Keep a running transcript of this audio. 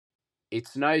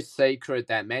It's no secret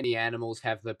that many animals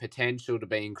have the potential to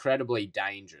be incredibly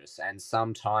dangerous and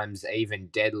sometimes even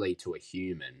deadly to a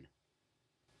human.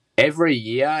 Every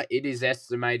year, it is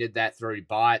estimated that through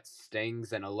bites,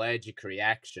 stings, and allergic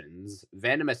reactions,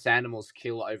 venomous animals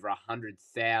kill over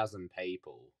 100,000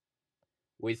 people,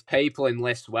 with people in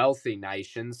less wealthy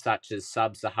nations such as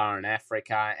sub Saharan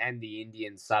Africa and the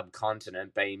Indian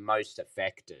subcontinent being most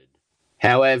affected.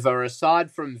 However,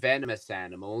 aside from venomous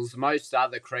animals, most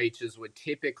other creatures would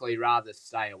typically rather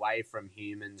stay away from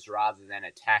humans rather than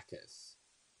attack us.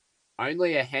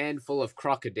 Only a handful of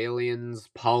crocodilians,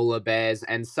 polar bears,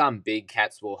 and some big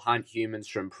cats will hunt humans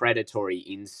from predatory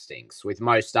instincts, with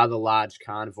most other large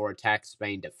carnivore attacks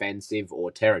being defensive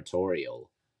or territorial.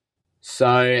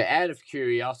 So, out of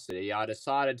curiosity, I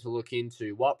decided to look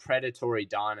into what predatory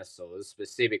dinosaurs,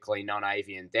 specifically non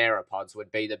avian theropods,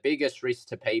 would be the biggest risk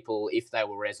to people if they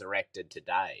were resurrected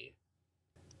today.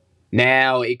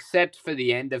 Now, except for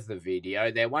the end of the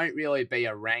video, there won't really be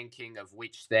a ranking of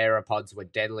which theropods were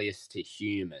deadliest to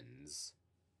humans.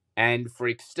 And for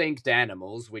extinct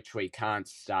animals, which we can't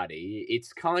study,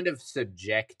 it's kind of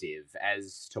subjective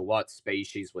as to what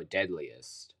species were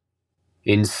deadliest.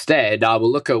 Instead, I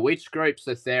will look at which groups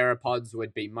of theropods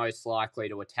would be most likely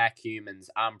to attack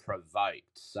humans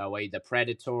unprovoked, so either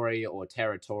predatory or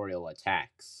territorial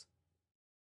attacks.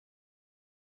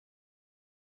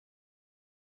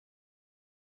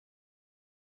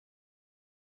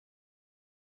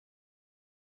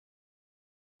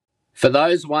 For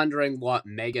those wondering what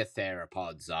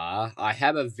megatheropods are, I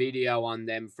have a video on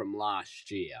them from last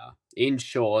year. In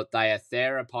short, they are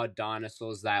theropod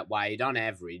dinosaurs that weighed on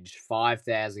average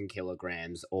 5,000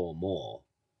 kilograms or more.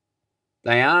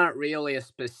 They aren't really a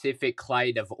specific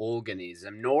clade of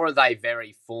organism, nor are they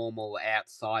very formal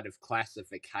outside of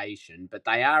classification, but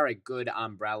they are a good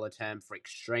umbrella term for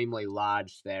extremely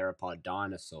large theropod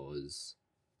dinosaurs.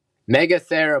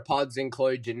 Megatheropods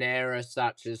include genera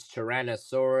such as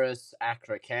Tyrannosaurus,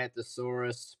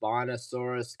 Acrocanthosaurus,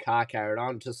 Spinosaurus,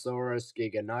 Carcharodontosaurus,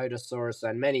 Giganotosaurus,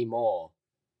 and many more.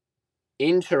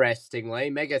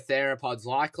 Interestingly, megatheropods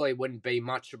likely wouldn't be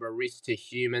much of a risk to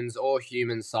humans or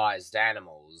human-sized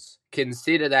animals.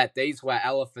 Consider that these were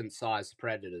elephant-sized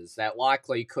predators that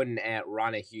likely couldn't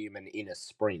outrun a human in a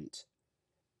sprint.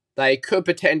 They could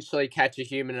potentially catch a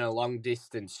human in a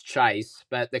long-distance chase,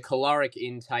 but the caloric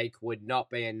intake would not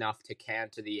be enough to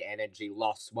counter the energy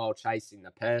lost while chasing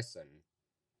the person.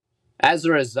 As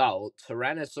a result,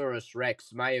 Tyrannosaurus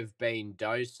rex may have been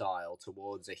docile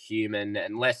towards a human,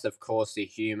 unless, of course, a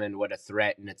human were to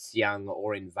threaten its young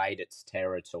or invade its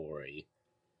territory.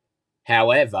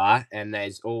 However, and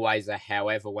there's always a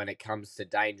however when it comes to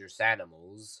dangerous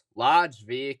animals, large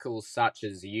vehicles such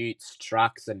as utes,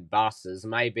 trucks, and buses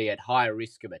may be at high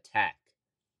risk of attack,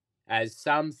 as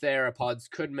some theropods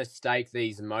could mistake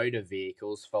these motor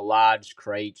vehicles for large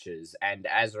creatures, and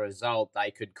as a result, they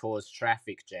could cause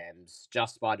traffic jams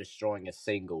just by destroying a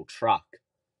single truck.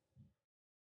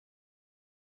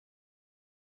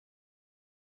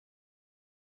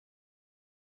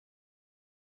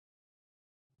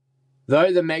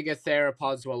 Though the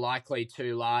megatheropods were likely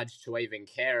too large to even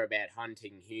care about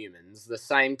hunting humans, the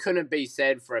same couldn't be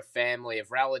said for a family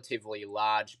of relatively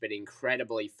large but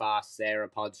incredibly fast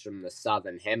theropods from the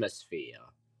southern hemisphere.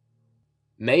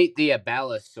 Meet the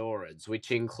abelisaurids,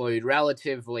 which include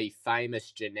relatively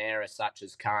famous genera such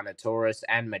as Carnotaurus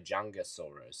and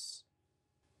Majungasaurus.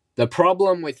 The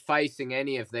problem with facing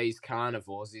any of these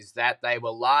carnivores is that they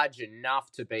were large enough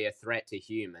to be a threat to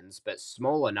humans, but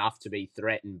small enough to be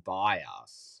threatened by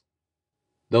us.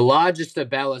 The largest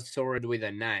abelisaurid with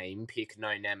a name,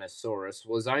 Pycnonemosaurus,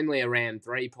 was only around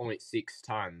 3.6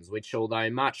 tons, which, although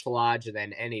much larger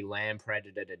than any land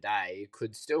predator today,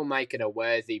 could still make it a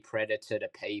worthy predator to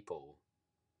people.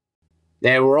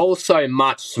 There were also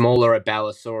much smaller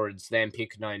abelisaurids than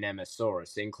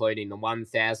Pycnonemosaurus, including the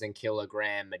 1,000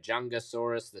 kilogram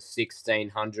Majungasaurus, the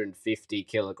 1,650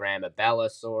 kilogram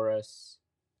Abelisaurus,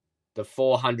 the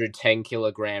 410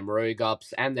 kilogram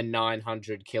Rugops, and the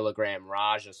 900 kilogram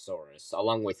Rajasaurus,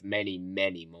 along with many,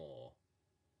 many more.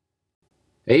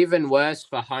 Even worse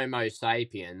for Homo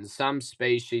sapiens, some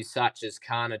species such as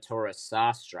Carnotaurus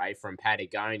sastre from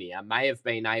Patagonia may have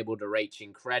been able to reach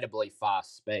incredibly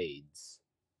fast speeds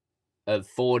of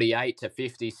 48 to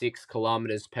 56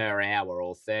 kilometers per hour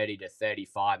or 30 to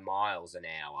 35 miles an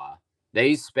hour.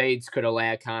 These speeds could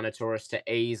allow Carnotaurus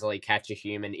to easily catch a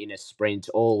human in a sprint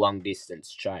or long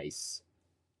distance chase.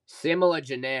 Similar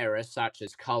genera such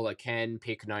as Coelacanth,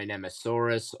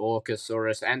 Pycnonemosaurus,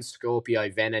 Orcosaurus, and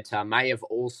Scorpioveneta may have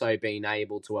also been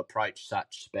able to approach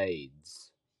such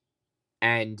speeds.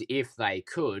 And if they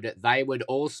could, they would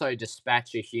also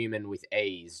dispatch a human with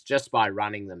ease just by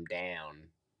running them down.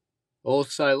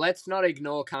 Also, let's not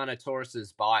ignore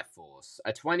Carnotaurus's bite force.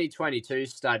 A 2022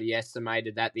 study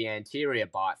estimated that the anterior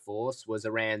bite force was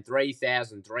around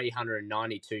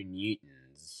 3,392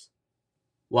 newtons,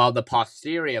 while the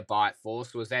posterior bite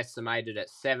force was estimated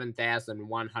at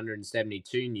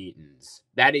 7,172 newtons.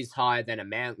 That is higher than a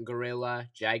mountain gorilla,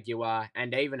 jaguar,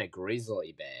 and even a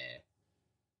grizzly bear.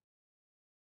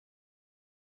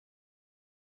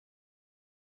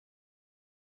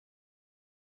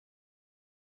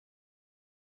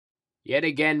 Yet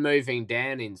again, moving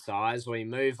down in size, we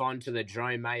move on to the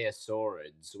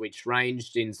dromaeosaurids, which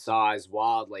ranged in size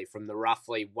wildly from the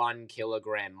roughly 1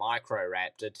 kilogram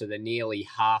Microraptor to the nearly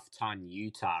half-ton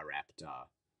Utahraptor.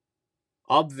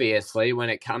 Obviously,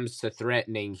 when it comes to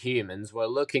threatening humans, we're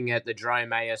looking at the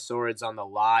dromaeosaurids on the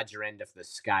larger end of the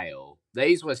scale.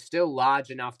 These were still large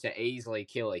enough to easily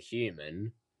kill a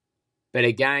human, but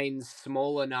again,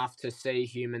 small enough to see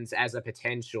humans as a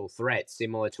potential threat,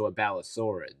 similar to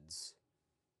abelisaurids.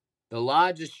 The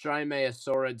largest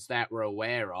dromaeosaurids that we're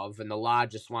aware of, and the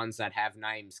largest ones that have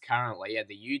names currently, are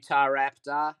the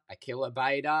Utahraptor,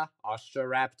 Achillobeta,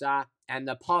 Ostroraptor, and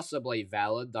the possibly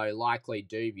valid, though likely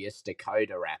dubious,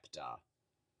 Dakotaraptor.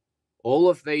 All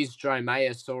of these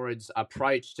dromaeosaurids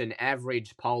approached an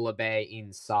average polar bear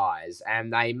in size,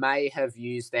 and they may have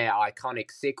used their iconic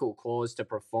sickle claws to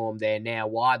perform their now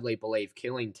widely believed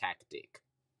killing tactic,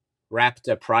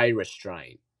 raptor prey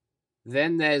restraint.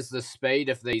 Then there's the speed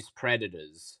of these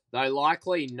predators. Though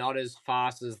likely not as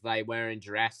fast as they were in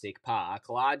Jurassic Park,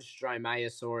 large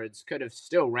dromaeosaurids could have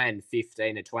still ran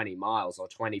 15 to 20 miles or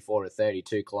 24 to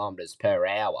 32 kilometers per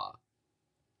hour.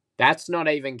 That's not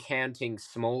even counting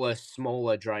smaller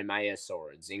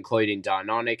dromaeosaurids, including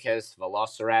Deinonychus,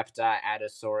 Velociraptor,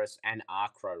 Allosaurus, and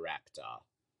Acroraptor,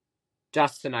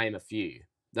 just to name a few.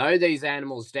 Though these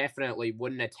animals definitely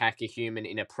wouldn't attack a human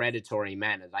in a predatory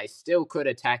manner, they still could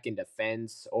attack in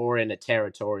defense or in a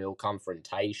territorial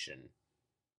confrontation.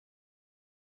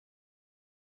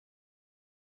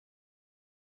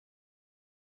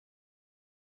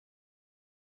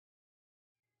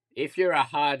 If you're a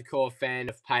hardcore fan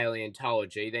of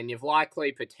paleontology, then you've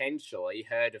likely potentially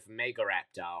heard of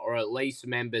Megaraptor, or at least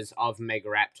members of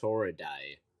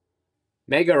Megaraptoridae.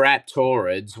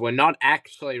 Megaraptorids were not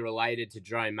actually related to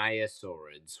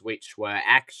dromaeosaurids, which were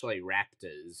actually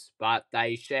raptors, but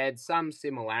they shared some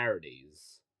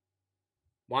similarities.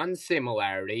 One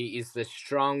similarity is the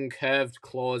strong curved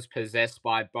claws possessed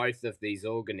by both of these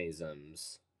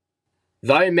organisms.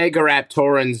 Though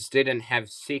Megaraptorans didn't have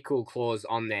sickle claws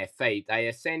on their feet, they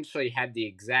essentially had the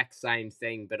exact same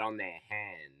thing but on their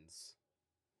hands.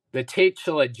 The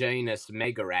titular genus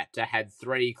Megaraptor had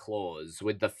three claws,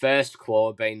 with the first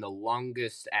claw being the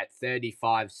longest at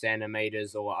 35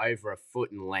 centimeters or over a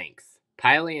foot in length.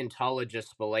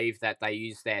 Paleontologists believe that they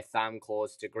used their thumb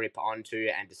claws to grip onto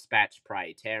and dispatch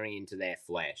prey, tearing into their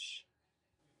flesh.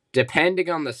 Depending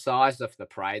on the size of the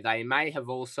prey, they may have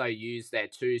also used their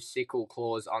two sickle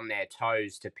claws on their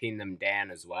toes to pin them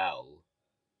down as well.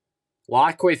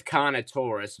 Like with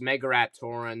Carnotaurus,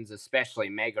 Megaraptorans, especially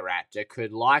Megaraptor,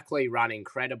 could likely run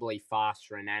incredibly fast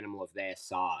for an animal of their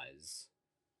size.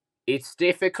 It's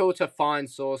difficult to find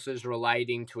sources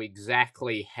relating to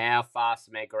exactly how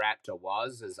fast Megaraptor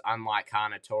was, as unlike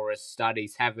Carnotaurus,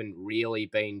 studies haven't really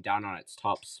been done on its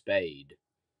top speed.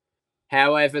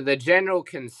 However, the general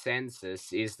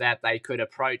consensus is that they could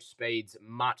approach speeds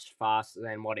much faster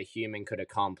than what a human could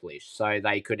accomplish, so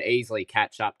they could easily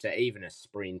catch up to even a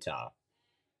sprinter.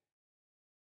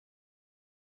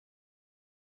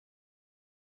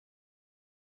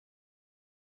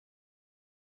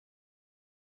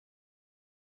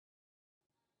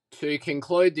 To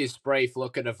conclude this brief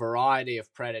look at a variety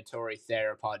of predatory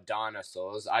theropod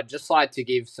dinosaurs, I'd just like to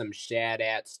give some shout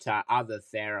outs to other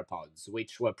theropods,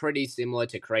 which were pretty similar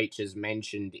to creatures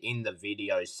mentioned in the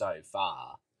video so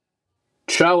far.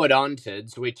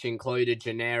 Troodontids, which included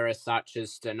genera such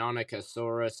as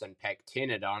Stenonychosaurus and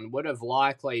Pectinodon, would have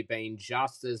likely been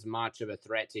just as much of a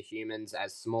threat to humans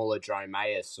as smaller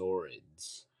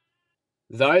dromaeosaurids.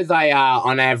 Though they are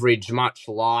on average much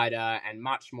lighter and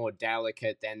much more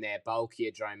delicate than their bulkier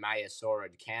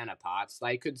dromaeosaurid counterparts,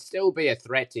 they could still be a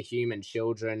threat to human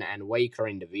children and weaker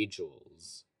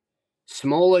individuals.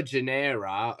 Smaller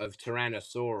genera of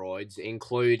tyrannosauroids,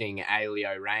 including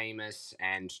Alioramus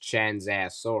and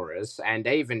Chanzosaurus, and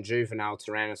even juvenile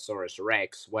Tyrannosaurus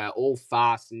rex, were all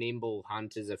fast, nimble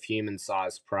hunters of human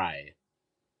sized prey,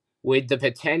 with the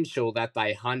potential that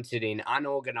they hunted in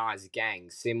unorganized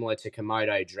gangs similar to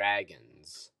Komodo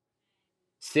dragons.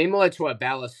 Similar to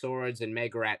abelisaurids and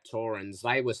megaraptorans,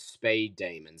 they were speed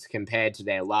demons compared to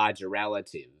their larger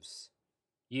relatives.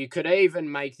 You could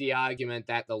even make the argument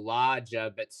that the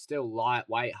larger but still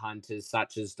lightweight hunters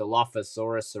such as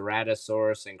Dilophosaurus,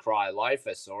 Ceratosaurus, and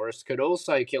Cryolophosaurus could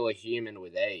also kill a human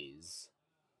with ease.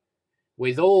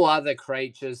 With all other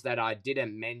creatures that I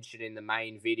didn't mention in the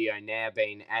main video now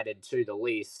being added to the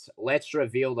list, let's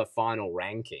reveal the final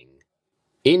ranking.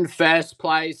 In first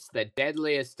place, the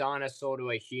deadliest dinosaur to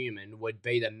a human would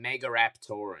be the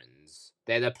Megaraptorans.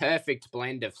 They're the perfect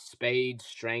blend of speed,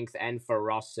 strength, and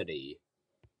ferocity,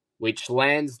 which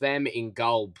lands them in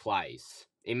gold place.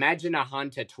 Imagine a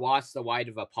hunter twice the weight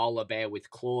of a polar bear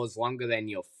with claws longer than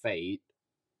your feet,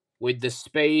 with the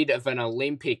speed of an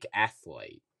Olympic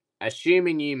athlete.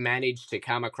 Assuming you managed to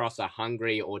come across a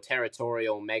hungry or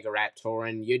territorial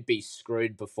Megaraptoran, you'd be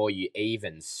screwed before you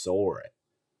even saw it.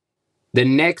 The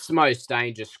next most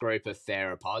dangerous group of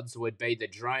theropods would be the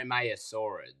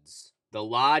Dromaeosaurids. The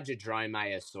larger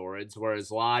Dromaeosaurids were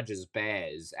as large as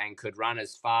bears and could run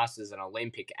as fast as an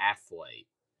Olympic athlete.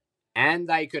 And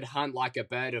they could hunt like a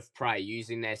bird of prey,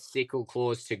 using their sickle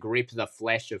claws to grip the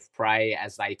flesh of prey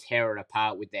as they tear it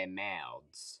apart with their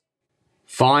mouths.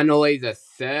 Finally, the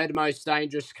third most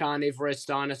dangerous carnivorous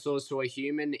dinosaurs to a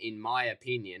human, in my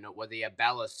opinion, were the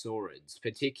abelisaurids,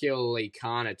 particularly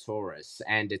Carnotaurus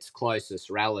and its closest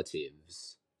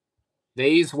relatives.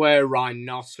 These were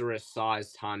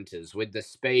rhinoceros-sized hunters with the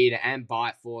speed and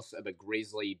bite force of a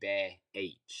grizzly bear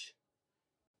each.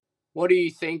 What do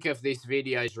you think of this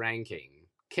video's ranking?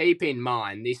 Keep in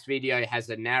mind, this video has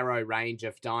a narrow range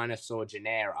of dinosaur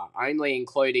genera, only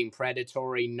including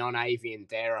predatory non-avian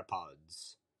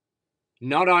theropods.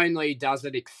 Not only does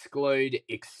it exclude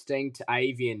extinct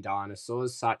avian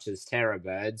dinosaurs such as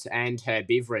terrorbirds and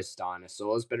herbivorous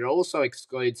dinosaurs, but it also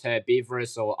excludes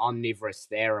herbivorous or omnivorous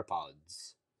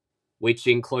theropods, which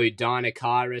include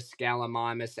Dinocyrus,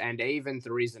 Gallimimus, and even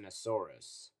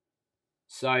Therizinosaurus.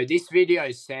 So this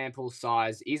video's sample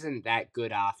size isn't that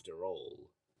good after all.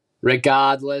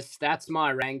 Regardless, that's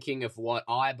my ranking of what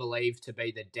I believe to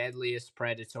be the deadliest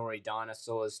predatory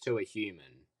dinosaurs to a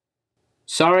human.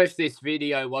 Sorry if this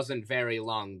video wasn't very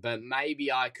long, but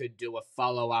maybe I could do a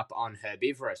follow-up on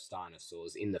herbivorous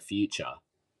dinosaurs in the future.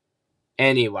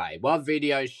 Anyway, what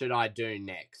videos should I do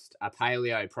next? A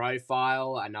paleo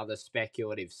profile, another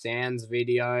speculative sounds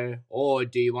video, or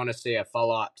do you want to see a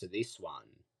follow-up to this one?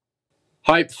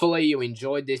 Hopefully you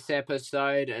enjoyed this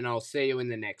episode, and I'll see you in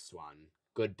the next one.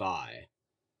 Goodbye.